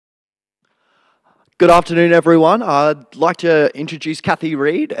Good afternoon, everyone. I'd like to introduce Kathy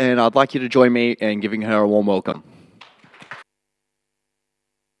Reid, and I'd like you to join me in giving her a warm welcome.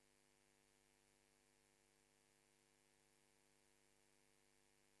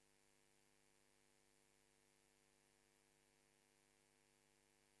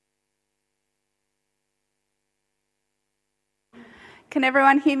 Can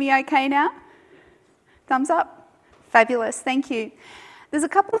everyone hear me okay now? Thumbs up? Fabulous, thank you. There's a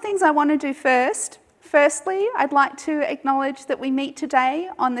couple of things I want to do first. Firstly, I'd like to acknowledge that we meet today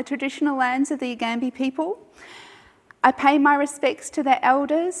on the traditional lands of the Yagambie people. I pay my respects to their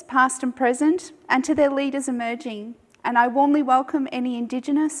elders, past and present, and to their leaders emerging, and I warmly welcome any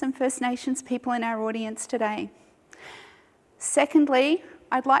Indigenous and First Nations people in our audience today. Secondly,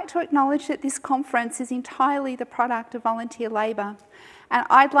 I'd like to acknowledge that this conference is entirely the product of volunteer labour, and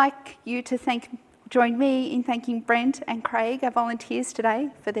I'd like you to join me in thanking Brent and Craig, our volunteers today,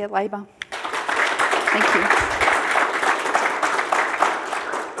 for their labour. Thank you.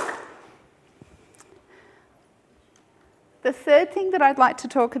 The third thing that I'd like to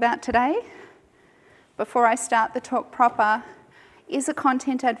talk about today, before I start the talk proper, is a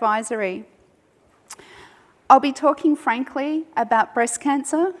content advisory. I'll be talking frankly about breast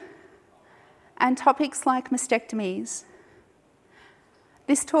cancer and topics like mastectomies.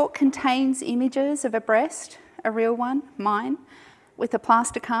 This talk contains images of a breast, a real one, mine, with a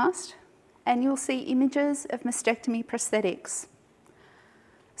plaster cast, and you'll see images of mastectomy prosthetics.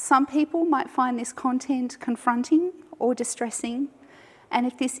 Some people might find this content confronting or distressing, and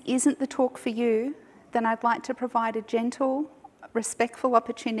if this isn't the talk for you, then I'd like to provide a gentle, respectful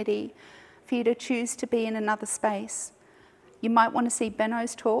opportunity for you to choose to be in another space. You might want to see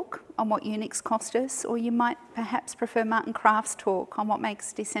Benno's talk on what Unix cost us, or you might perhaps prefer Martin Kraft's talk on what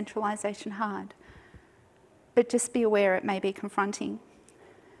makes decentralisation hard. But just be aware it may be confronting.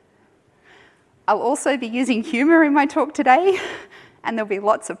 I'll also be using humour in my talk today, and there'll be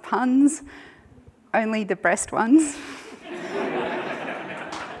lots of puns, only the breast ones.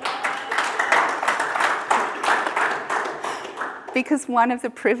 Because one of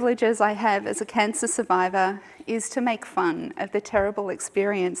the privileges I have as a cancer survivor is to make fun of the terrible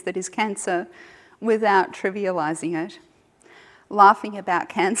experience that is cancer without trivialising it. Laughing about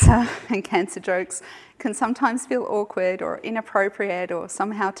cancer and cancer jokes can sometimes feel awkward or inappropriate or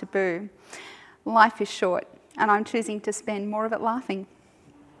somehow taboo. Life is short, and I'm choosing to spend more of it laughing.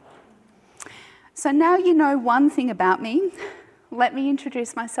 So now you know one thing about me, let me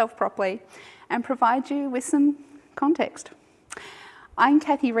introduce myself properly and provide you with some context. I'm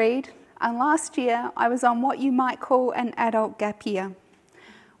Kathy Reid, and last year I was on what you might call an adult gap year,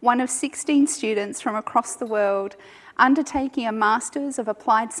 one of 16 students from across the world undertaking a Masters of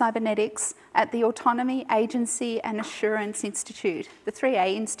Applied Cybernetics at the Autonomy, Agency and Assurance Institute, the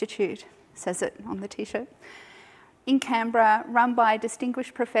 3A Institute, says it on the t-shirt, in Canberra, run by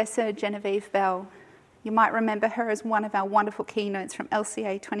distinguished Professor Genevieve Bell. You might remember her as one of our wonderful keynotes from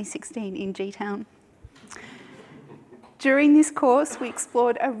LCA 2016 in G-Town. During this course, we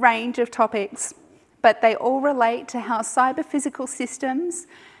explored a range of topics, but they all relate to how cyber-physical systems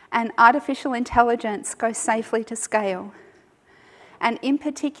and artificial intelligence go safely to scale, and in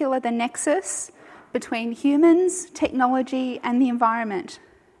particular the nexus between humans, technology, and the environment.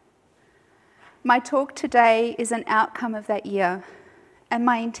 My talk today is an outcome of that year, and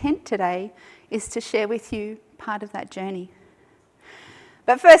my intent today is to share with you part of that journey.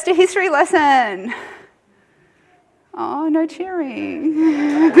 But first, a history lesson. Oh, no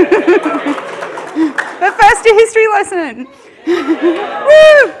cheering. But first, a history lesson.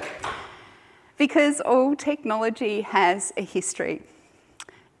 Woo! Because all technology has a history.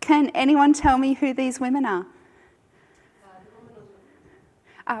 Can anyone tell me who these women are?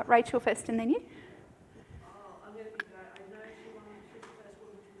 Rachel first and then you. I'm going to be I know she's the first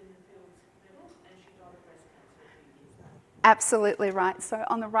woman to win the Fields medal, and she died of breast cancer a few years back. Absolutely right. So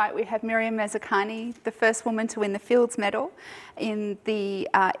on the right we have Miriam Mazzacani, the first woman to win the Fields medal in the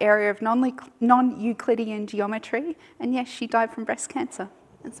area of non-Euclidean geometry, and yes, she died from breast cancer.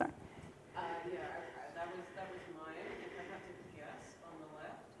 I'm sorry. Yeah, okay. That was mine. If I had to guess, on the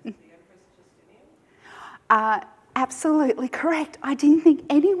left is the Empress Justinian. Absolutely correct. I didn't think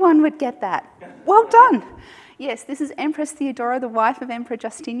anyone would get that. Well done. Yes, this is Empress Theodora, the wife of Emperor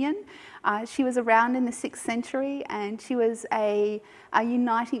Justinian. She was around in the 6th century, and she was a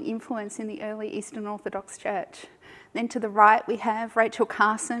uniting influence in the early Eastern Orthodox Church. Then to the right we have Rachel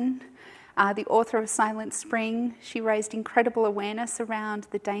Carson, the author of Silent Spring. She raised incredible awareness around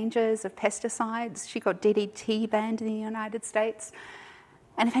the dangers of pesticides. She got DDT banned in the United States.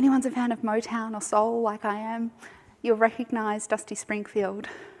 And if anyone's a fan of Motown or soul like I am, you'll recognise Dusty Springfield.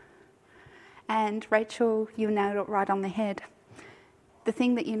 And Rachel, you nailed it right on the head. The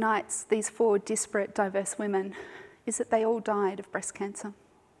thing that unites these 4 disparate, diverse women is that they all died of breast cancer,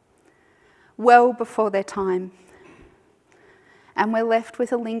 well before their time. And we're left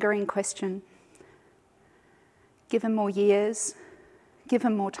with a lingering question. Given more years,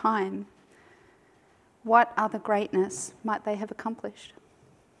 given more time, what other greatness might they have accomplished?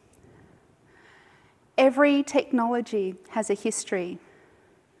 Every technology has a history,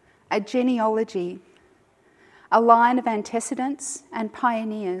 a genealogy, a line of antecedents and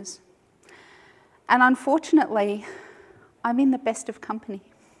pioneers. And unfortunately, I'm in the best of company.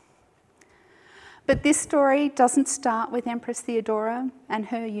 But this story doesn't start with Empress Theodora and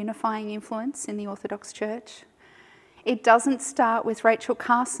her unifying influence in the Orthodox Church. It doesn't start with Rachel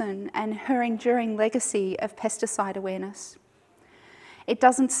Carson and her enduring legacy of pesticide awareness. It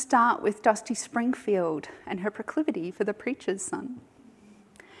doesn't start with Dusty Springfield and her proclivity for the preacher's son.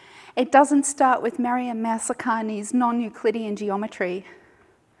 It doesn't start with Mariam Mazzacani's non-Euclidean geometry.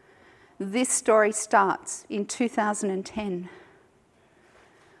 This story starts in 2010.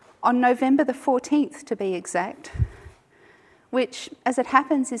 On November the 14th, to be exact, which, as it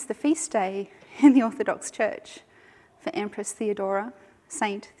happens, is the feast day in the Orthodox Church for Empress Theodora,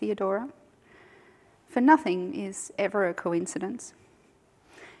 Saint Theodora. For nothing is ever a coincidence.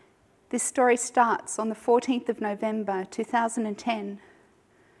 This story starts on the 14th of November 2010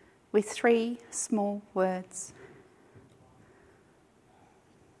 with 3 small words.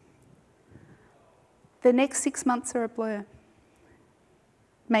 The next 6 months are a blur.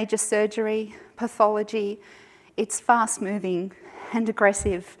 Major surgery, pathology, it's fast-moving and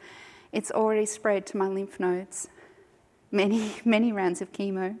aggressive. It's already spread to my lymph nodes. Many rounds of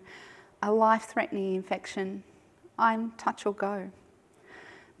chemo, a life-threatening infection. I'm touch or go.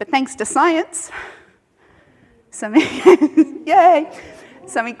 But thanks to science, some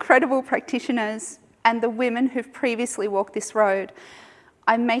incredible practitioners and the women who've previously walked this road,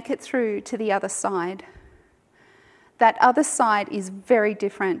 I make it through to the other side. That other side is very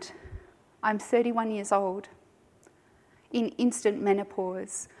different. I'm 31 years old. In instant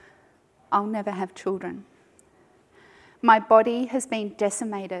menopause, I'll never have children. My body has been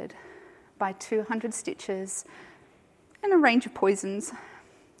decimated by 200 stitches and a range of poisons.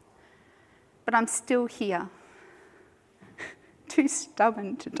 But I'm still here, too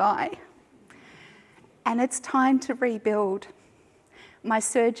stubborn to die. And it's time to rebuild. My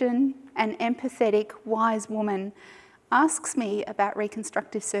surgeon, an empathetic, wise woman, asks me about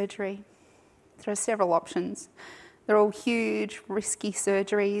reconstructive surgery. There are several options. They're all huge, risky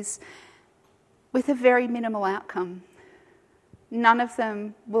surgeries with a very minimal outcome. None of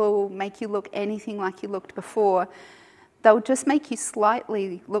them will make you look anything like you looked before. They'll just make you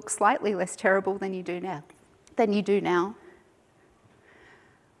look slightly less terrible than you do now.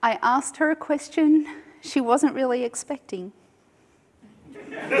 I asked her a question she wasn't really expecting.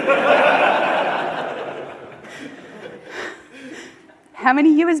 How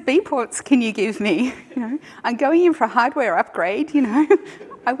many USB ports can you give me? I'm going in for a hardware upgrade,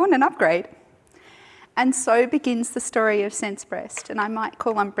 I want an upgrade. And so begins the story of SenseBreast, and I might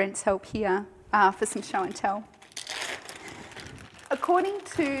call on Brent's help here for some show and tell. According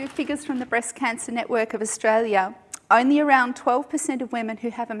to figures from the Breast Cancer Network of Australia, only around 12% of women who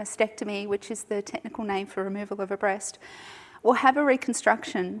have a mastectomy, which is the technical name for removal of a breast, will have a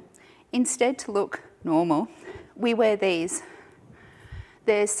reconstruction. Instead, to look normal, we wear these.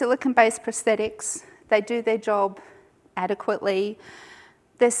 They're silicone-based prosthetics. They do their job adequately.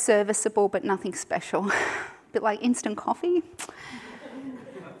 They're serviceable, but nothing special. A bit like instant coffee.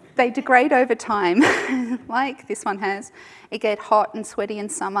 They degrade over time, like this one has. It gets hot and sweaty in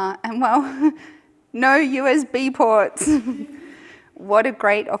summer, and well, no USB ports. What a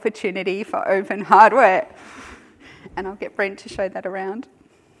great opportunity for open hardware. And I'll get Brent to show that around.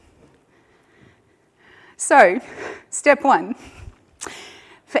 So, step 1.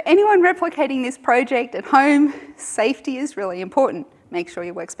 For anyone replicating this project at home, safety is really important. Make sure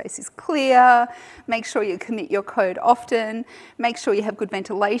your workspace is clear, make sure you commit your code often, make sure you have good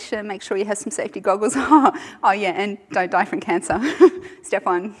ventilation, make sure you have some safety goggles. Oh yeah, and don't die from cancer. Step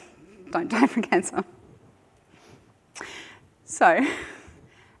 1, don't die from cancer. So,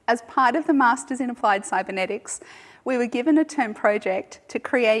 as part of the Masters in Applied Cybernetics, we were given a term project to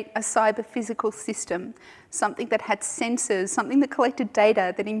create a cyber-physical system, something that had sensors, something that collected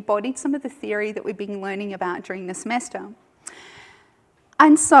data, that embodied some of the theory that we've been learning about during the semester.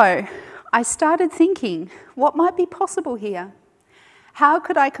 And so I started thinking, what might be possible here? How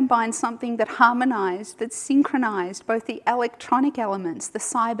could I combine something that harmonized, that synchronized both the electronic elements, the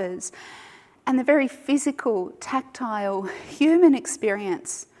cybers, and the very physical, tactile, human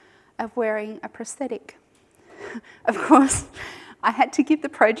experience of wearing a prosthetic. Of course, I had to give the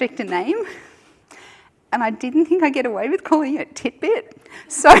project a name, and I didn't think I'd get away with calling it Titbit.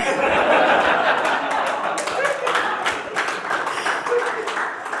 So,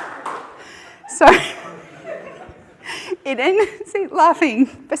 laughing,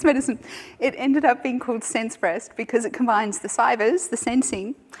 best medicine. It ended up being called SenseBreast because it combines the cybers, the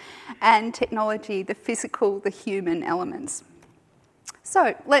sensing, and technology, the physical, the human elements.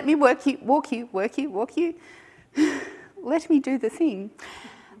 So let me walk you. Let me do the thing.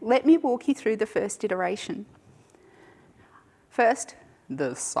 Let me walk you through the first iteration. First,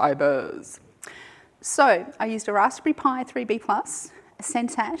 the cybers. So I used a Raspberry Pi 3B+, a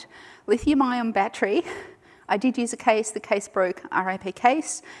SenseHat, lithium-ion battery. I did use a case. The case broke, RIP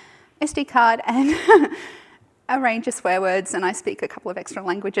case, SD card, and a range of swear words, and I speak a couple of extra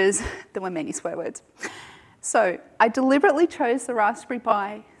languages. There were many swear words. So I deliberately chose the Raspberry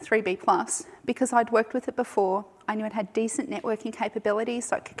Pi 3B+, because I'd worked with it before. I knew it had decent networking capabilities,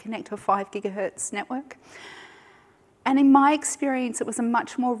 so it could connect to a 5 gigahertz network. And in my experience, it was a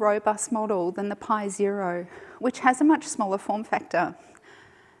much more robust model than the Pi Zero, which has a much smaller form factor.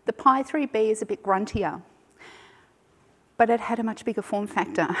 The Pi 3B is a bit gruntier, but it had a much bigger form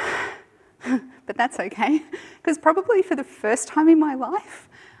factor. But that's okay, because probably for the first time in my life,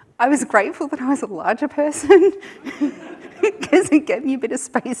 I was grateful that I was a larger person, because it gave me a bit of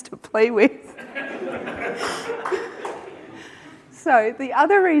space to play with. So the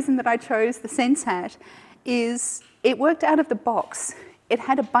other reason that I chose the SenseHat is it worked out of the box. It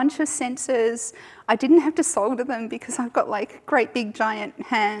had a bunch of sensors. I didn't have to solder them because I've got like great big giant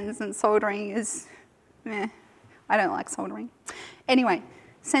hands, and soldering is, I don't like soldering. Anyway,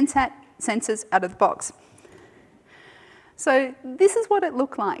 SenseHat, sensors out of the box. So this is what it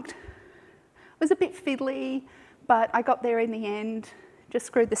looked like. It was a bit fiddly, but I got there in the end. Just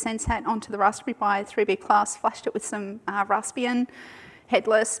screwed the SenseHat onto the Raspberry Pi 3B+, flashed it with some Raspbian,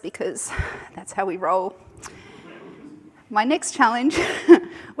 headless, because that's how we roll. My next challenge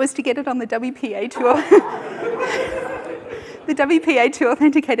was to get it on the WPA2, the WPA2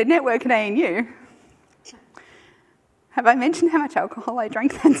 authenticated network at ANU. Have I mentioned how much alcohol I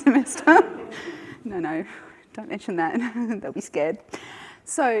drank that semester? No, don't mention that. They'll be scared.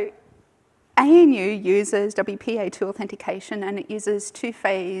 So ANU uses WPA2 authentication, and it uses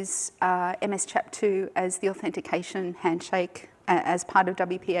two-phase MS-CHAP2 as the authentication handshake as part of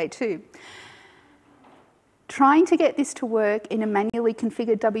WPA2. Trying to get this to work in a manually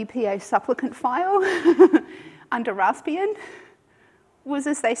configured WPA supplicant file under Raspbian was,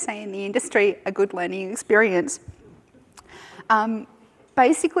 as they say in the industry, a good learning experience.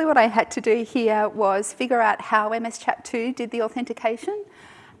 Basically what I had to do here was figure out how MS-CHAP2 did the authentication,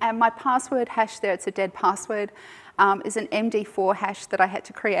 and my password hash there, it's a dead password, is an MD4 hash that I had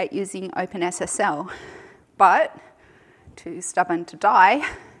to create using OpenSSL. But, too stubborn to die,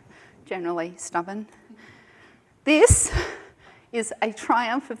 generally stubborn, this is a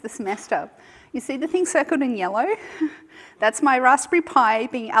triumph of the semester. You see the thing circled in yellow? That's my Raspberry Pi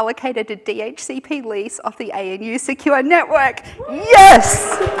being allocated a DHCP lease off the ANU secure network.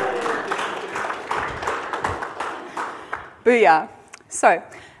 Yes! Booyah. So,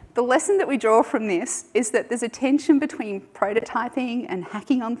 the lesson that we draw from this is that there's a tension between prototyping and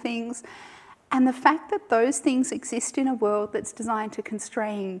hacking on things, and the fact that those things exist in a world that's designed to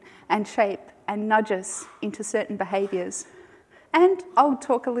constrain and shape and nudge us into certain behaviours. And I'll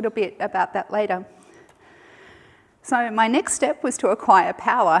talk a little bit about that later. So my next step was to acquire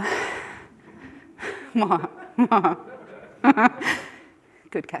power.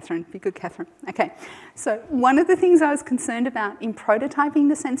 Good, Catherine. Be good, Catherine. Okay. So one of the things I was concerned about in prototyping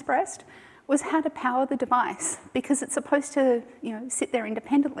the SenseBreast was how to power the device, because it's supposed to, sit there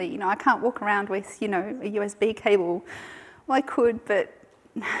independently. I can't walk around with, a USB cable. Well, I could, but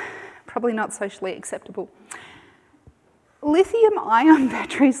probably not socially acceptable. Lithium-ion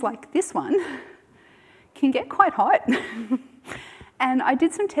batteries like this one can get quite hot. And I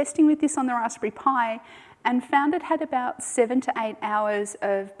did some testing with this on the Raspberry Pi and found it had about 7 to 8 hours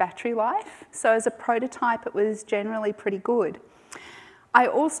of battery life. So as a prototype, it was generally pretty good. I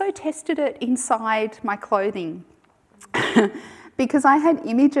also tested it inside my clothing because I had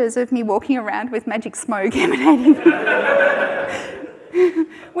images of me walking around with magic smoke emanating,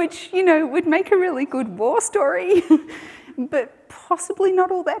 which, would make a really good war story, but possibly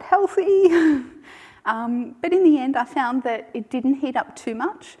not all that healthy. But in the end, I found that it didn't heat up too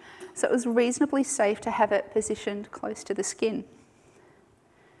much, so it was reasonably safe to have it positioned close to the skin.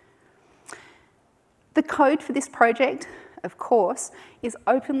 The code for this project, of course, is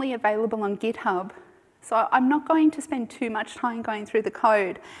openly available on GitHub, so I'm not going to spend too much time going through the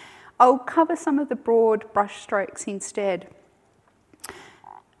code. I'll cover some of the broad brush strokes instead.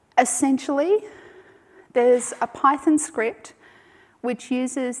 Essentially, there's a Python script which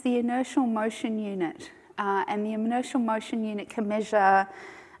uses the inertial motion unit, and the inertial motion unit can measure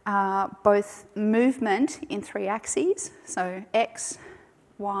both movement in 3 axes, so X,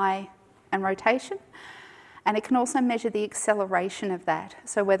 Y, and rotation, and it can also measure the acceleration of that,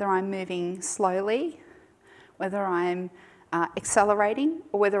 so whether I'm moving slowly, whether I'm accelerating,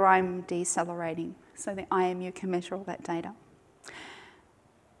 or whether I'm decelerating. So the IMU can measure all that data.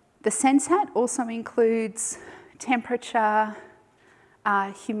 The SenseHat also includes temperature,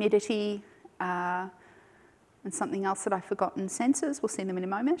 humidity, and something else that I've forgotten, sensors. We'll see them in a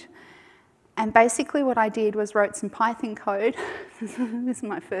moment. And basically what I did was wrote some Python code. This is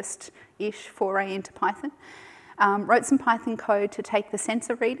my first-ish foray into Python. Wrote some Python code to take the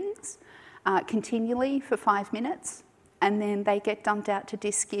sensor readings continually for 5 minutes, and then they get dumped out to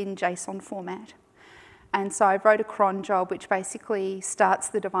disk in JSON format. And so I wrote a cron job which basically starts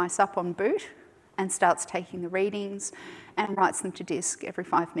the device up on boot and starts taking the readings and writes them to disk every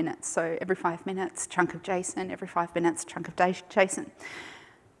 5 minutes. So every 5 minutes, chunk of JSON, every 5 minutes, chunk of JSON.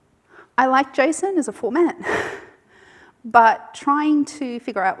 I like JSON as a format, but trying to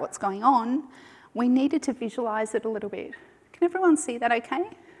figure out what's going on, we needed to visualize it a little bit. Can everyone see that okay?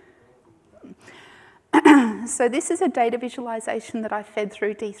 So this is a data visualization that I fed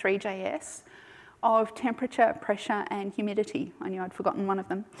through D3.js of temperature, pressure, and humidity. I knew I'd forgotten one of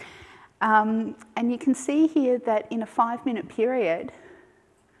them. And you can see here that in a 5-minute period,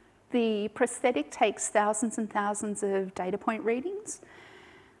 the prosthetic takes thousands and thousands of data point readings.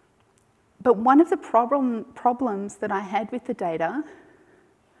 But one of the problems that I had with the data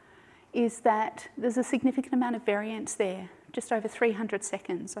is that there's a significant amount of variance there, just over 300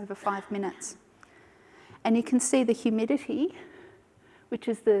 seconds, over 5 minutes. And you can see the humidity, which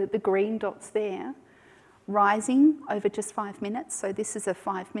is the green dots there, rising over just 5 minutes. So this is a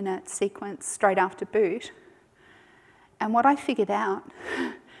 5-minute sequence straight after boot. And what I figured out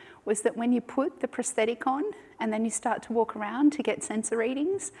was that when you put the prosthetic on and then you start to walk around to get sensor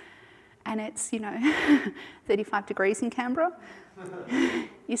readings, and it's, 35 degrees in Canberra,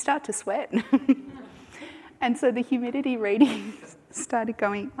 you start to sweat. And so the humidity readings started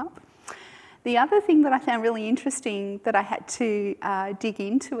going up. The other thing that I found really interesting that I had to dig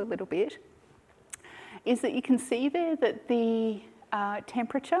into a little bit is that you can see there that the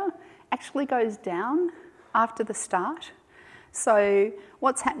temperature actually goes down after the start. So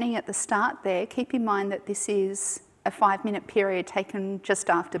what's happening at the start there, keep in mind that this is a 5-minute period taken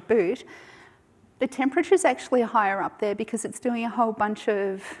just after boot. The temperature is actually higher up there because it's doing a whole bunch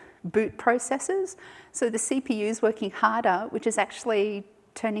of boot processes. So the CPU is working harder, which is actually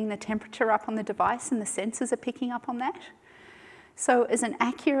turning the temperature up on the device, and the sensors are picking up on that. So as an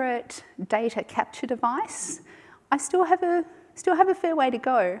accurate data capture device, I still have a fair way to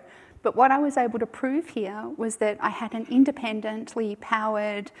go. But what I was able to prove here was that I had an independently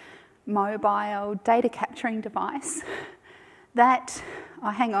powered mobile data capturing device that, oh,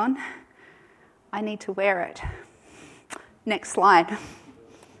 hang on, I need to wear it. Next slide.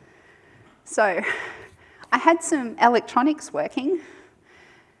 So I had some electronics working,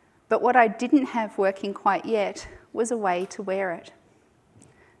 but what I didn't have working quite yet was a way to wear it.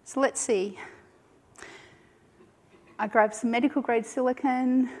 So let's see. I grabbed some medical grade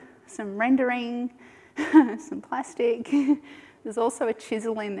silicone, some rendering, some plastic. There's also a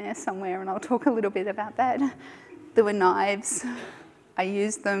chisel in there somewhere, and I'll talk a little bit about that. There were knives. I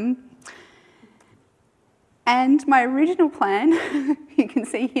used them. And my original plan, you can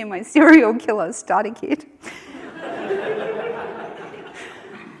see here my serial killer starter kit.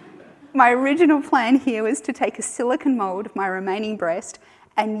 My original plan here was to take a silicone mold of my remaining breast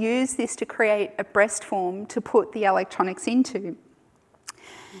and use this to create a breast form to put the electronics into.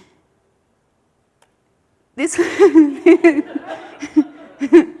 This,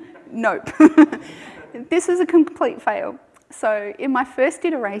 nope. This is a complete fail. So in my first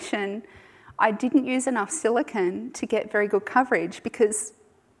iteration, I didn't use enough silicone to get very good coverage because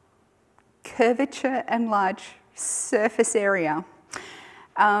curvature and large surface area.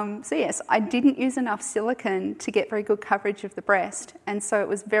 So yes, I didn't use enough silicone to get very good coverage of the breast, and so it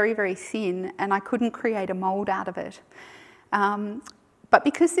was very, very thin, and I couldn't create a mold out of it. But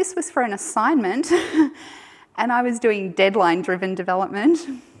because this was for an assignment, and I was doing deadline-driven development,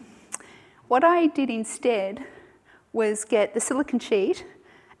 what I did instead was get the silicone sheet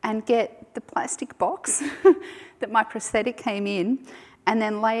and get the plastic box that my prosthetic came in, and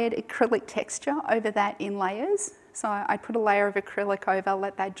then layered acrylic texture over that in layers. So I put a layer of acrylic over,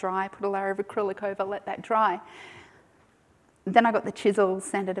 let that dry, put a layer of acrylic over, let that dry. Then I got the chisel,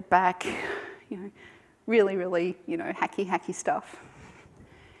 sanded it back, really, really, hacky stuff.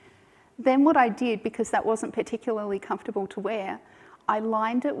 Then what I did, because that wasn't particularly comfortable to wear, I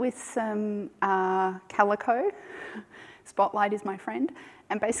lined it with some calico, Spotlight is my friend,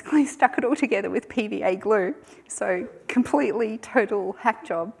 and basically stuck it all together with PVA glue. So completely, total hack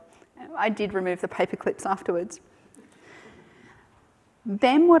job. I did remove the paper clips afterwards.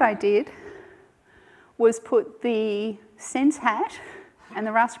 Then what I did was put the Sense hat and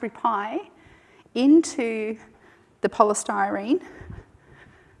the Raspberry Pi into the polystyrene.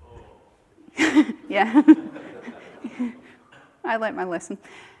 Yeah. I learnt my lesson.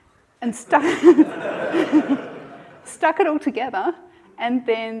 And stuck it all together, and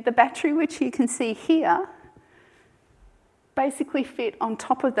then the battery, which you can see here, basically fit on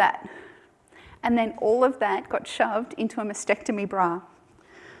top of that. And then all of that got shoved into a mastectomy bra.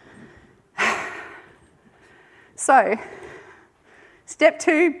 So, step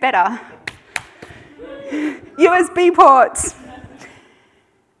 2, better. USB ports.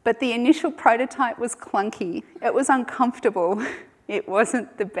 But the initial prototype was clunky. It was uncomfortable. It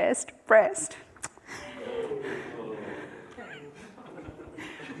wasn't the best breast.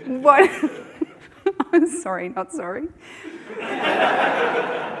 What? Sorry, not sorry.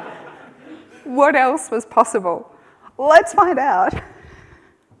 What else was possible? Let's find out.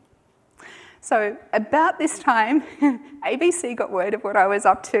 So about this time, ABC got word of what I was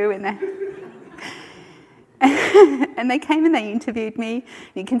up to in there. And they came and they interviewed me.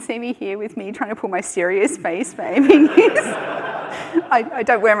 You can see me here with me trying to pull my serious face for AB News. I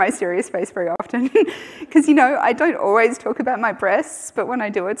don't wear my serious face very often because, I don't always talk about my breasts, but when I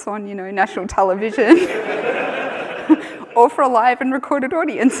do, it's on, national television or for a live and recorded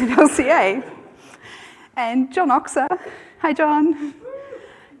audience at LCA. And John Oxer, hi John.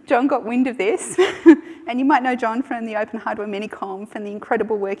 John got wind of this, and you might know John from the Open Hardware Miniconf and the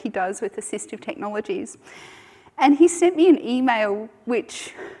incredible work he does with assistive technologies. And he sent me an email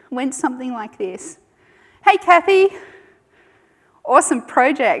which went something like this. Hey Kathy, awesome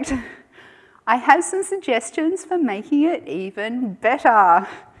project. I have some suggestions for making it even better.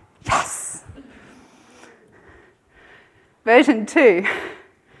 Yes! Version 2.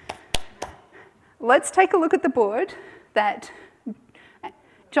 Let's take a look at the board that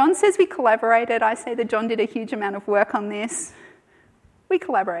John says we collaborated. I say that John did a huge amount of work on this. We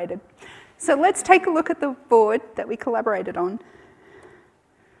collaborated. So let's take a look at the board that we collaborated on.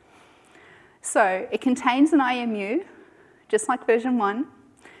 So it contains an IMU, just like version 1.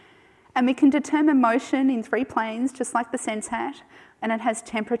 And we can determine motion in 3 planes, just like the Sense hat. And it has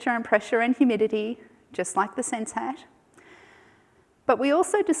temperature and pressure and humidity, just like the Sense hat. But we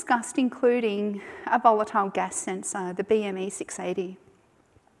also discussed including a volatile gas sensor, the BME 680.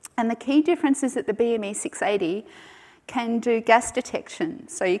 And the key difference is that the BME 680 can do gas detection.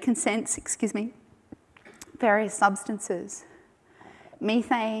 So you can sense, various substances,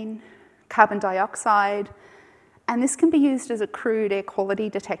 methane, carbon dioxide, and this can be used as a crude air quality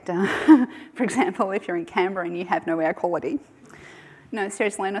detector. For example, if you're in Canberra and you have no air quality. No,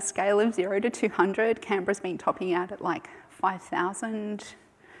 seriously, on a scale of 0 to 200, Canberra's been topping out at like 5,000.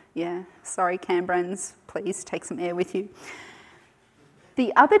 Yeah, sorry Canberrans, please take some air with you.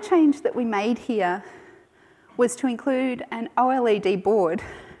 The other change that we made here was to include an OLED board,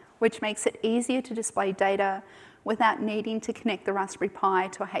 which makes it easier to display data without needing to connect the Raspberry Pi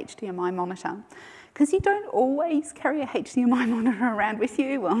to a HDMI monitor. Because you don't always carry a HDMI monitor around with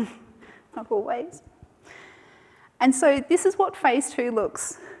you, well, not always. And so this is what phase 2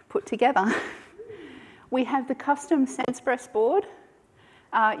 looks put together. We have the custom SenseBreast board.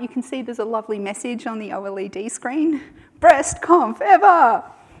 You can see there's a lovely message on the OLED screen. Breast conf ever!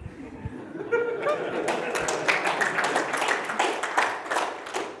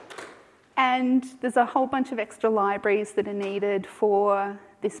 And there's a whole bunch of extra libraries that are needed for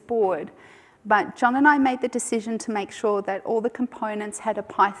this board. But John and I made the decision to make sure that all the components had a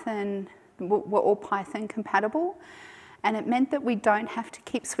Python, were all Python compatible. And it meant that we don't have to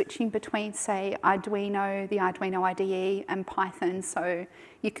keep switching between, say, Arduino, the Arduino IDE, and Python. So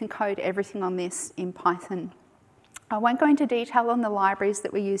you can code everything on this in Python. I won't go into detail on the libraries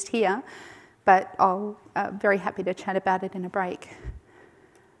that we used here, but I'll very happy to chat about it in a break.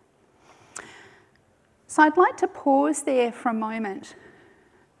 So I'd like to pause there for a moment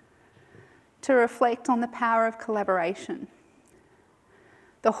to reflect on the power of collaboration,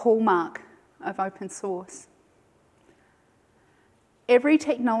 the hallmark of open source. Every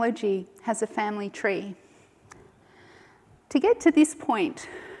technology has a family tree. To get to this point,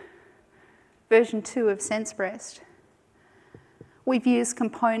 version 2 of SenseBreast, we've used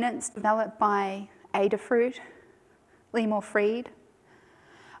components developed by Adafruit, Reid.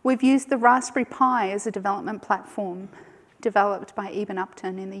 We've used the Raspberry Pi as a development platform developed by Eben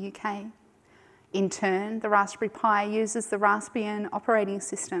Upton in the UK. In turn, the Raspberry Pi uses the Raspbian operating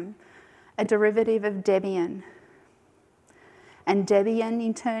system, a derivative of Debian. And Debian,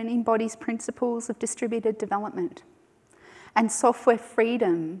 in turn, embodies principles of distributed development and software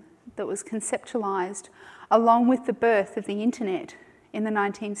freedom that was conceptualized along with the birth of the internet in the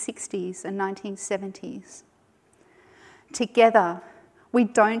 1960s and 1970s. Together, we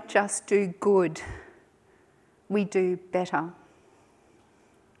don't just do good, we do better.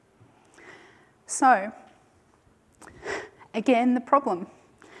 So, again, the problem.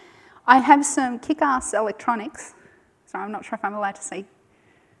 I have some kick-ass electronics. Sorry, I'm not sure if I'm allowed to say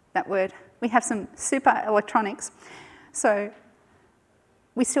that word. We have some super electronics. So,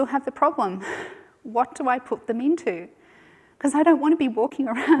 we still have the problem. What do I put them into? Because I don't want to be walking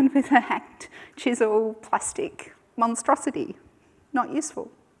around with a hacked chisel plastic monstrosity. Not useful.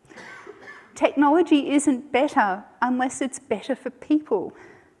 Technology isn't better unless it's better for people.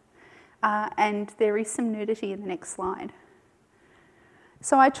 And there is some nudity in the next slide.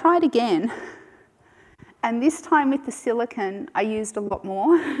 So I tried again, and this time with the silicone, I used a lot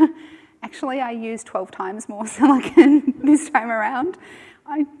more. Actually, I used 12 times more silicone this time around.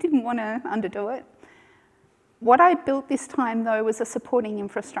 I didn't want to underdo it. What I built this time, though, was a supporting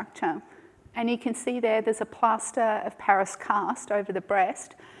infrastructure. And you can see there's a plaster of Paris cast over the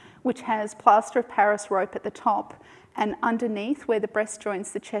breast, which has plaster of Paris rope at the top and underneath where the breast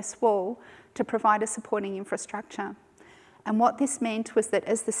joins the chest wall to provide a supporting infrastructure. And what this meant was that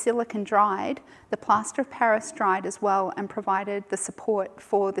as the silicone dried, the plaster of Paris dried as well and provided the support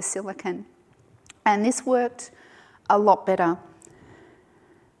for the silicone. And this worked a lot better.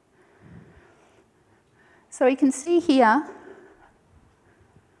 So you can see here,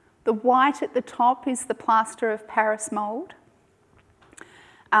 the white at the top is the plaster of Paris mould.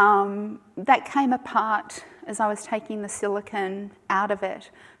 That came apart as I was taking the silicone out of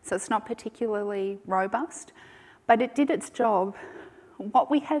it, so it's not particularly robust, but it did its job.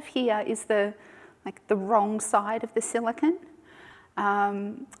 What we have here is the wrong side of the silicone,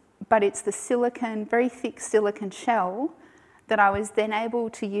 but it's the silicone, very thick silicone shell that I was then able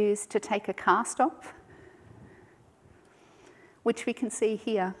to use to take a cast off, which we can see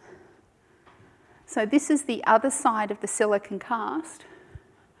here. So this is the other side of the silicone cast.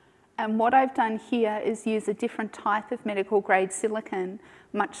 And what I've done here is use a different type of medical grade silicone,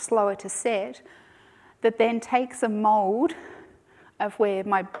 much slower to set, that then takes a mould of where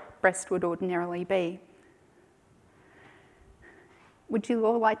my breast would ordinarily be. Would you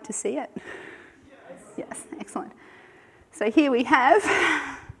all like to see it? Yes. Yes, excellent. So here we have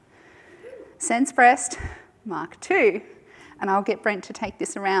SenseBreast Mark II. And I'll get Brent to take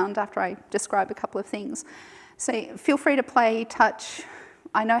this around after I describe a couple of things. So feel free to play, touch.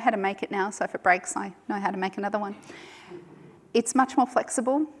 I know how to make it now, so if it breaks, I know how to make another one. It's much more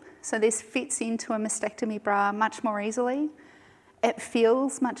flexible, so this fits into a mastectomy bra much more easily. It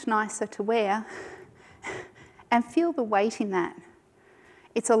feels much nicer to wear, and feel the weight in that.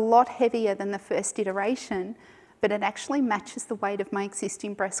 It's a lot heavier than the first iteration, but it actually matches the weight of my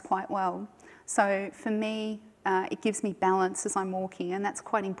existing breast quite well. So for me, it gives me balance as I'm walking, and that's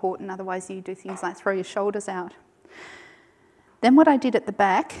quite important, otherwise you do things like throw your shoulders out. Then what I did at the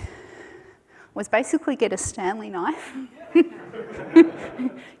back was basically get a Stanley knife.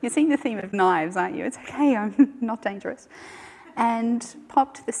 You're seeing the theme of knives, aren't you? It's okay, I'm not dangerous. And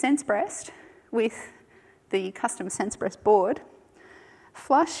popped the SenseBreast with the custom SenseBreast board,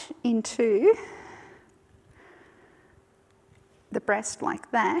 flush into the breast like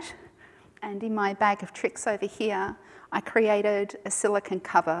that. And in my bag of tricks over here, I created a silicone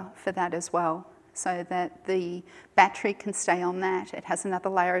cover for that as well, so that the battery can stay on that. It has another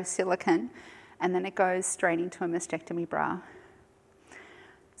layer of silicone, and then it goes straight into a mastectomy bra.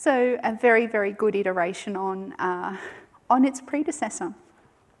 So a very, very good iteration on its predecessor.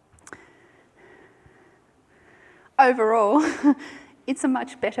 Overall, it's a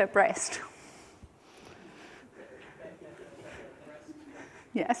much better breast.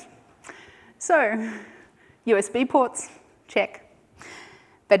 Yes. So, USB ports, check.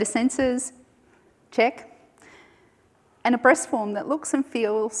 Better sensors, check. And a breast form that looks and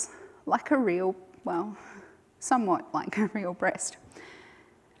feels like a real, well, somewhat like a real breast.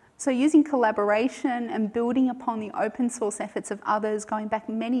 So using collaboration and building upon the open source efforts of others going back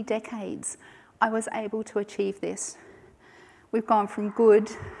many decades, I was able to achieve this. We've gone from good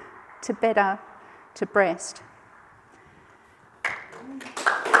to better to breast.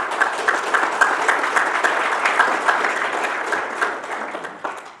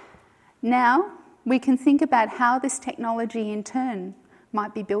 Now, we can think about how this technology in turn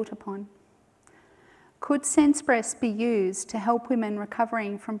might be built upon. Could SenseBreast be used to help women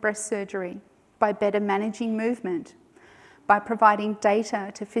recovering from breast surgery by better managing movement, by providing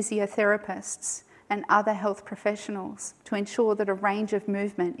data to physiotherapists and other health professionals to ensure that a range of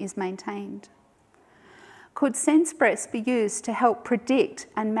movement is maintained? Could SenseBreast be used to help predict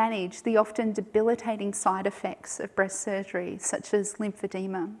and manage the often debilitating side effects of breast surgery, such as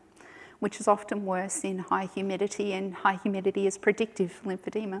lymphedema, which is often worse in high humidity, and high humidity is predictive for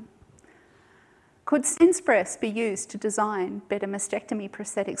lymphedema? Could SenseBreast be used to design better mastectomy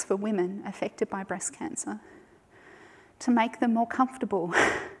prosthetics for women affected by breast cancer, to make them more comfortable,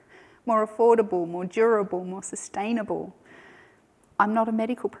 more affordable, more durable, more sustainable? I'm not a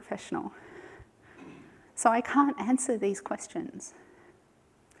medical professional, so I can't answer these questions.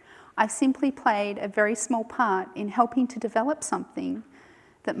 I've simply played a very small part in helping to develop something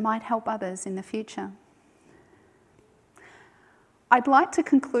that might help others in the future. I'd like to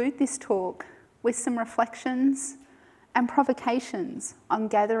conclude this talk with some reflections and provocations on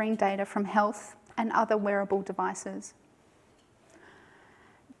gathering data from health and other wearable devices.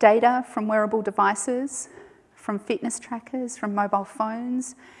 Data from wearable devices, from fitness trackers, from mobile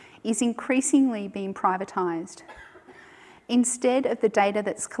phones, is increasingly being privatised. Instead of the data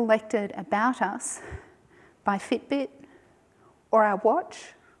that's collected about us by Fitbit or our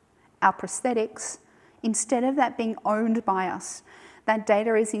watch, our prosthetics, instead of that being owned by us, that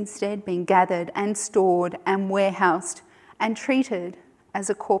data is instead being gathered and stored and warehoused and treated as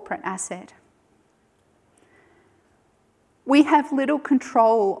a corporate asset. We have little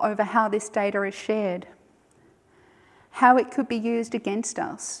control over how this data is shared, how it could be used against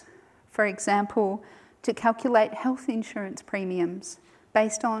us, for example, to calculate health insurance premiums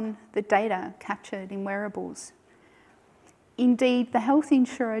based on the data captured in wearables. Indeed, the health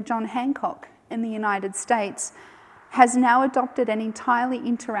insurer John Hancock in the United States has now adopted an entirely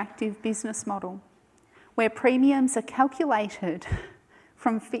interactive business model where premiums are calculated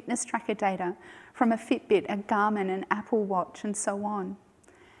from fitness tracker data, from a Fitbit, a Garmin, an Apple Watch, and so on.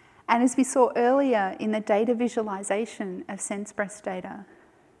 And as we saw earlier in the data visualization of SenseBreast data,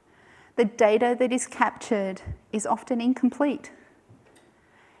 the data that is captured is often incomplete.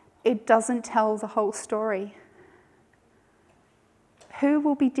 It doesn't tell the whole story. Who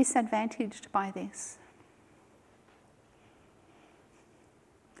will be disadvantaged by this?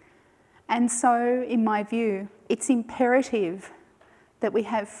 And so, in my view, it's imperative that we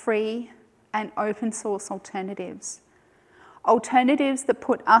have free and open source alternatives. Alternatives that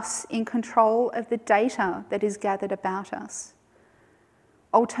put us in control of the data that is gathered about us.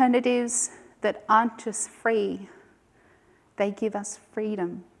 Alternatives that aren't just free, they give us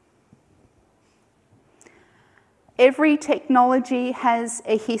freedom. Every technology has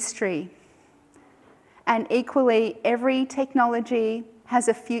a history, and equally, every technology has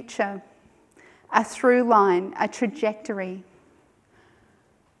a future, a through line, a trajectory.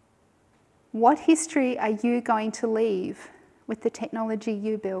 What history are you going to leave with the technology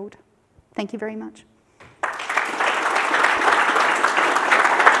you build? Thank you very much.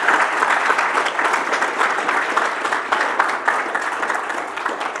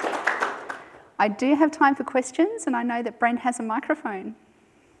 I do have time for questions, and I know that Brent has a microphone.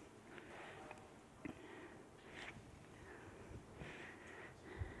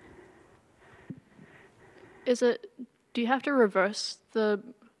 Do you have to reverse the,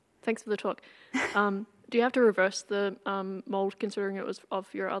 thanks for the talk, do you have to reverse the mould considering it was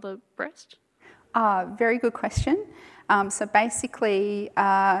of your other breast? Very good question. So basically,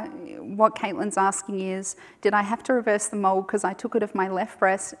 what Caitlin's asking is, did I have to reverse the mould because I took it of my left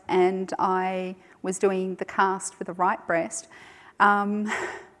breast and I was doing the cast for the right breast?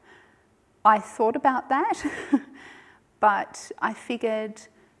 I thought about that, but I figured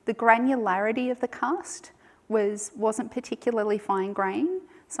the granularity of the cast wasn't particularly fine grain,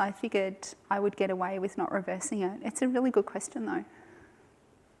 so I figured I would get away with not reversing it. It's a really good question, though.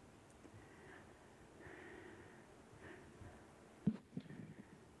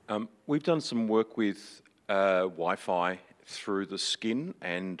 We've done some work with Wi-Fi through the skin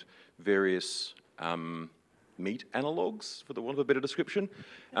and various meat analogues, for the want of a better description.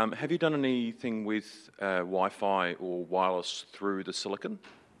 Have you done anything with Wi-Fi or wireless through the silicone?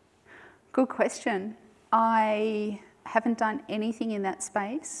 Good question. I haven't done anything in that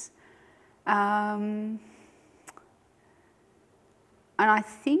space. And I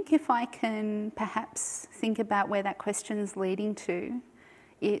think if I can perhaps think about where that question's leading to,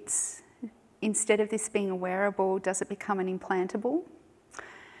 it's instead of this being a wearable, does it become an implantable?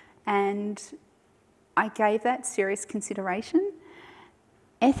 And I gave that serious consideration.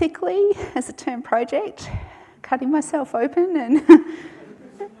 ethically, as a term project, cutting myself open and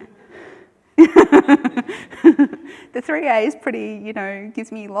the 3A is pretty,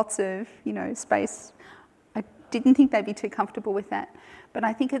 gives me lots of, space. I didn't think they'd be too comfortable with that, but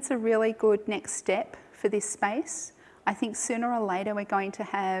I think it's a really good next step for this space. I think sooner or later we're going to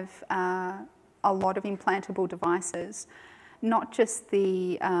have a lot of implantable devices, not just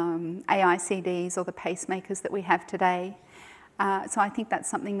the AICDs or the pacemakers that we have today. So I think that's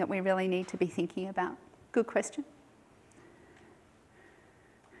something that we really need to be thinking about. Good question.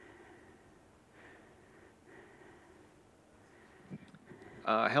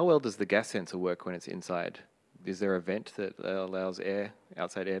 How well does the gas sensor work when it's inside? Is there a vent that allows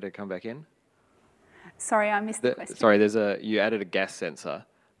outside air to come back in? Sorry, I missed the question. Sorry, you added a gas sensor,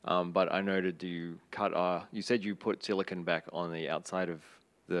 but I noted you said you put silicone back on the outside of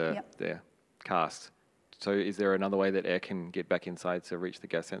the cast. So is there another way that air can get back inside to reach the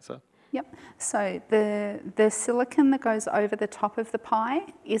gas sensor? Yep. So the silicone that goes over the top of the Pi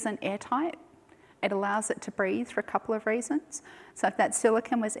isn't airtight. It allows it to breathe for a couple of reasons. So if that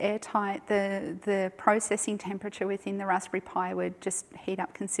silicone was airtight, the processing temperature within the Raspberry Pi would just heat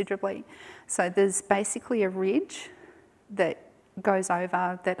up considerably. So there's basically a ridge that goes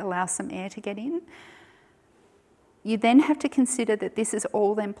over that allows some air to get in. You then have to consider that this is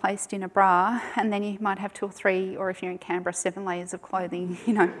all then placed in a bra, and then you might have 2 or 3, or if you're in Canberra, 7 layers of clothing,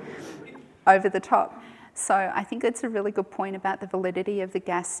 over the top. So I think it's a really good point about the validity of the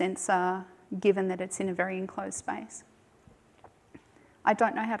gas sensor, given that it's in a very enclosed space. I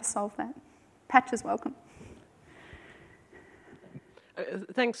don't know how to solve that. Patch is welcome.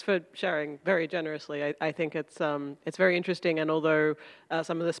 Thanks for sharing very generously. I think it's very interesting, and although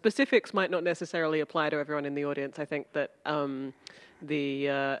some of the specifics might not necessarily apply to everyone in the audience, I think that some of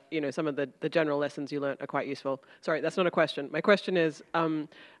the general lessons you learnt are quite useful. Sorry, that's not a question. My question is,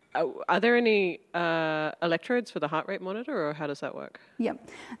 are there any electrodes for the heart rate monitor, or how does that work? Yep.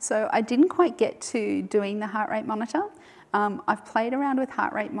 So I didn't quite get to doing the heart rate monitor. I've played around with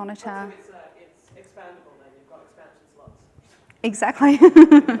heart rate monitor. So it's expandable then, you've got expansion slots. Exactly.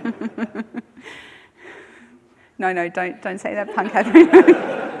 No, don't say that, punk Catherine.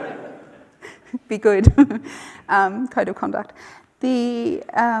 Be good. Code of conduct.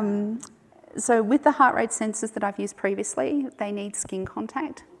 So with the heart rate sensors that I've used previously, they need skin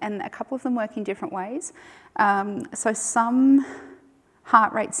contact, and a couple of them work in different ways. So some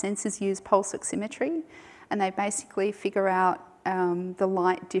heart rate sensors use pulse oximetry, and they basically figure out the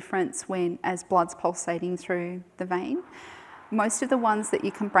light difference as blood's pulsating through the vein. Most of the ones that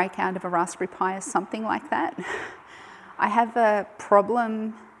you can break out of a Raspberry Pi is something like that. I have a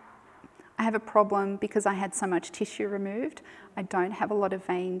problem because I had so much tissue removed. I don't have a lot of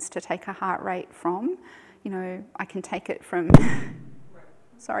veins to take a heart rate from. I can take it from,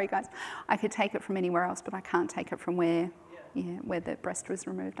 sorry guys, I could take it from anywhere else, but I can't take it from where the breast was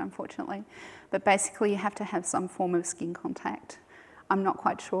removed, unfortunately. But basically you have to have some form of skin contact. I'm not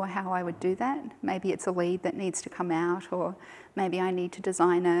quite sure how I would do that. Maybe it's a lead that needs to come out, or maybe I need to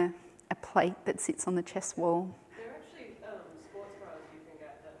design a plate that sits on the chest wall. There are actually sports bras you can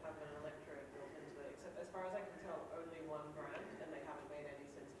get that have an electrode built into it, except as far as I can tell, only one brand, and they haven't made any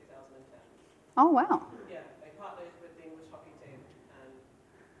since 2010. Oh, wow. Yeah, they partnered with the English hockey team, and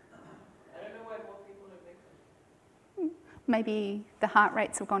I don't know why more people don't make them. Maybe the heart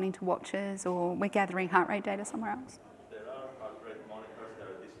rates have gone into watches, or we're gathering heart rate data somewhere else. There are heart rate monitors that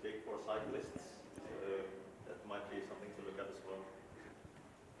are this big for cyclists, so that might be something to look at as well.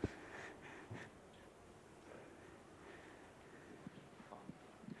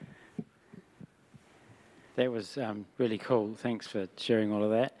 That was really cool. Thanks for sharing all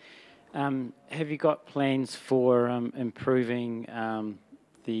of that. Have you got plans for improving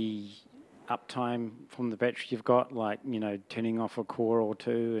the uptime from the battery you've got, like, turning off a core or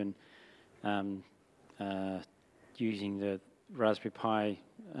two and using the Raspberry Pi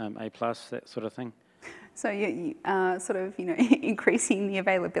A+, that sort of thing? So you sort of, increasing the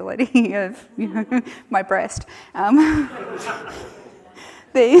availability of, my breast.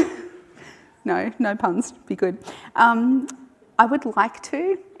 No puns, be good. I would like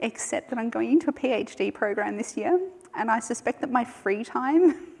to, except that I'm going into a PhD program this year, and I suspect that my free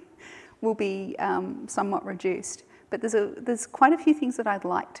time will be somewhat reduced. But there's quite a few things that I'd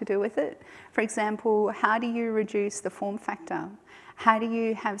like to do with it. For example, how do you reduce the form factor? How do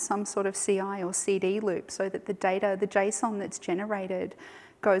you have some sort of CI or CD loop so that the data, the JSON that's generated,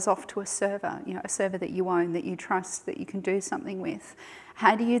 goes off to a server, a server that you own, that you trust, that you can do something with?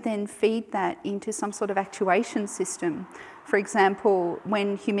 How do you then feed that into some sort of actuation system? For example,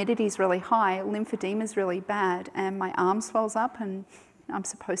 when humidity is really high, lymphedema is really bad, and my arm swells up and I'm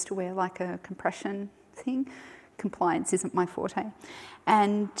supposed to wear like a compression thing. Compliance isn't my forte.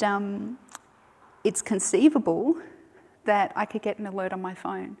 And it's conceivable that I could get an alert on my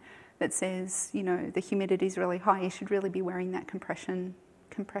phone that says, you know, the humidity is really high, you should really be wearing that compression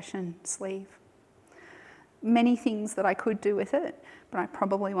sleeve. Many things that I could do with it, but I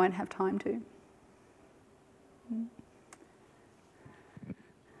probably won't have time to.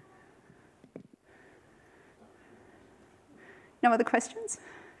 No other questions?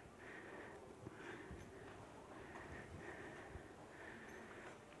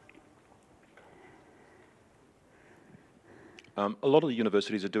 A lot of the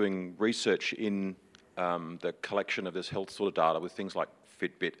universities are doing research in the collection of this health sort of data with things like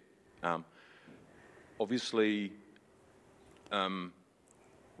Fitbit. Obviously,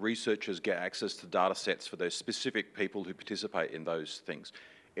 researchers get access to data sets for those specific people who participate in those things.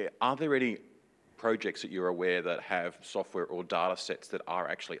 Are there any projects that you're aware that have software or data sets that are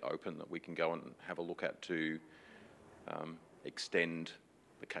actually open that we can go and have a look at to extend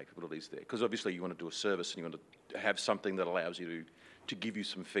the capabilities there? Because obviously you want to do a service and you want to have something that allows you to give you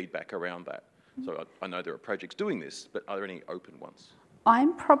some feedback around that. So I know there are projects doing this, but are there any open ones?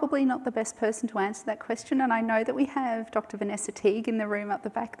 I'm probably not the best person to answer that question, and I know that we have Dr. Vanessa Teague in the room up the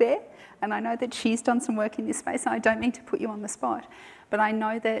back there, and I know that she's done some work in this space, and I don't mean to put you on the spot, but I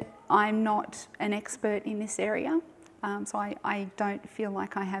know that I'm not an expert in this area, so I don't feel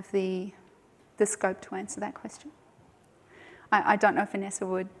like I have the scope to answer that question. I don't know if Vanessa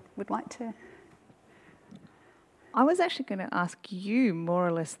would like to. I was actually going to ask you more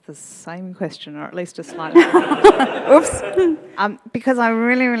or less the same question, or at least a slightly oops. Because I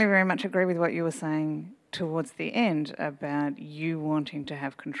really, really very much agree with what you were saying towards the end about you wanting to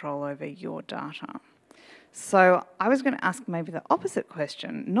have control over your data. So I was going to ask maybe the opposite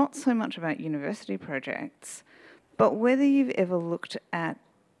question, not so much about university projects, but whether you've ever looked at,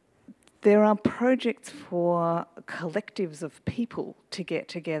 there are projects for collectives of people to get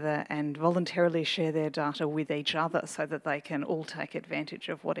together and voluntarily share their data with each other so that they can all take advantage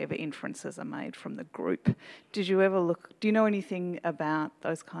of whatever inferences are made from the group. Did you ever look, do you know anything about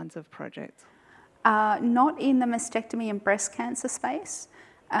those kinds of projects? Not in the mastectomy and breast cancer space.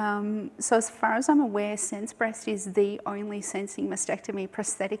 So as far as I'm aware, SenseBreast is the only sensing mastectomy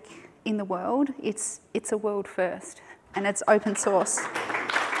prosthetic in the world. It's a world first, and it's open source.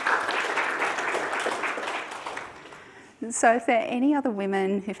 So if there are any other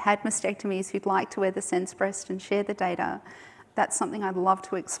women who've had mastectomies who'd like to wear the SenseBreast and share the data, that's something I'd love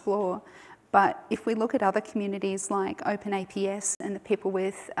to explore. But if we look at other communities like OpenAPS and the people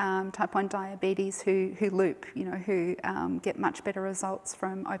with type 1 diabetes who loop, you know, who get much better results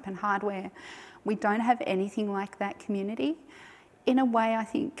from open hardware, we don't have anything like that community. In a way, I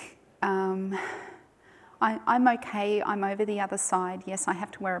think I'm okay, I'm over the other side. Yes, I have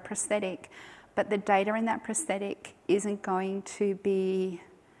to wear a prosthetic, but the data in that prosthetic isn't going to be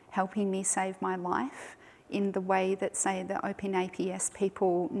helping me save my life in the way that, say, the OpenAPS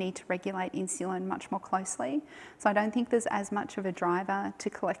people need to regulate insulin much more closely. So I don't think there's as much of a driver to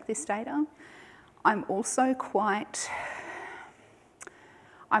collect this data. I'm also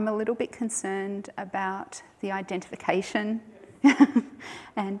I'm a little bit concerned about the identification,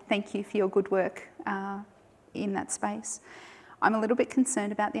 and thank you for your good work in that space. I'm a little bit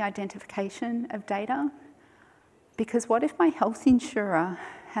concerned about the identification of data, because what if my health insurer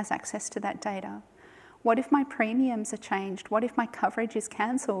has access to that data? What if my premiums are changed? What if my coverage is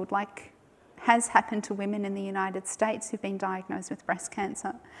cancelled, like has happened to women in the United States who've been diagnosed with breast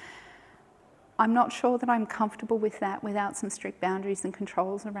cancer? I'm not sure that I'm comfortable with that without some strict boundaries and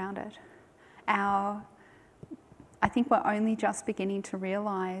controls around it. I think we're only just beginning to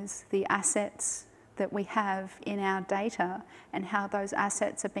realise the assets that we have in our data and how those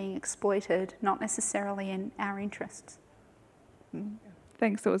assets are being exploited, not necessarily in our interests.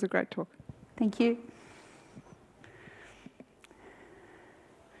 Thanks, that was a great talk. Thank you.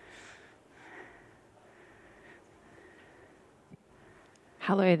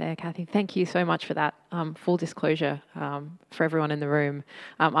 Hello there, Kathy. Thank you so much for that. Full disclosure for everyone in the room.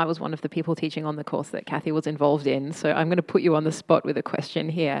 I was one of the people teaching on the course that Kathy was involved in, so I'm going to put you on the spot with a question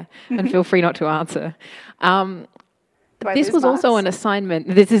here, and feel free not to answer. This was also an assignment.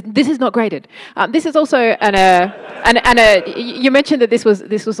 This is not graded. This is also you mentioned that this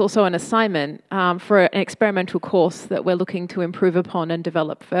was also an assignment for an experimental course that we're looking to improve upon and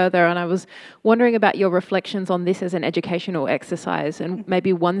develop further. And I was wondering about your reflections on this as an educational exercise, and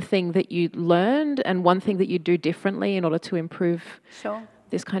maybe one thing that you learned and one thing that you do differently in order to improve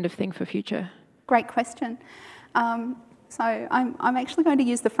this kind of thing for future. Great question. So I'm actually going to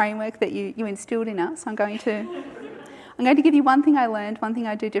use the framework that you instilled in us. I'm going I'm going to give you one thing I learned, one thing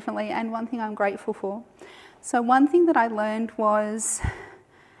I do differently, and one thing I'm grateful for. So one thing that I learned was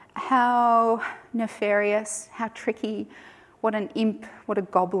how nefarious, how tricky, what an imp, what a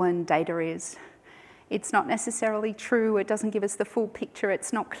goblin data is. It's not necessarily true, it doesn't give us the full picture,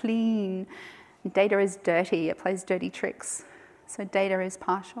 it's not clean. Data is dirty, it plays dirty tricks. So data is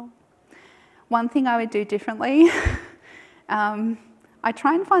partial. One thing I would do differently, I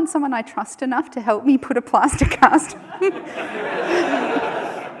try and find someone I trust enough to help me put a plaster cast.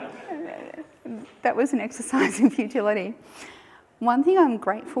 That was an exercise in futility. One thing I'm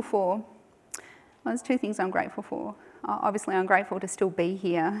grateful for, well, there's two things I'm grateful for. Obviously, I'm grateful to still be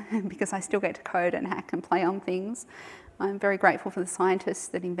here because I still get to code and hack and play on things. I'm very grateful for the scientists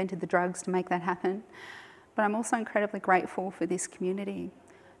that invented the drugs to make that happen. But I'm also incredibly grateful for this community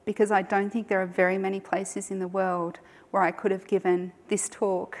because I don't think there are very many places in the world where I could have given this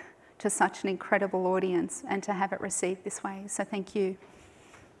talk to such an incredible audience and to have it received this way. So thank you.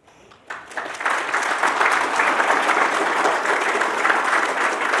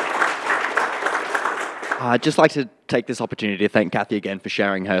 I'd just like to take this opportunity to thank Kathy again for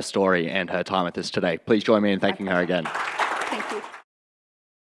sharing her story and her time with us today. Please join me in thanking her again.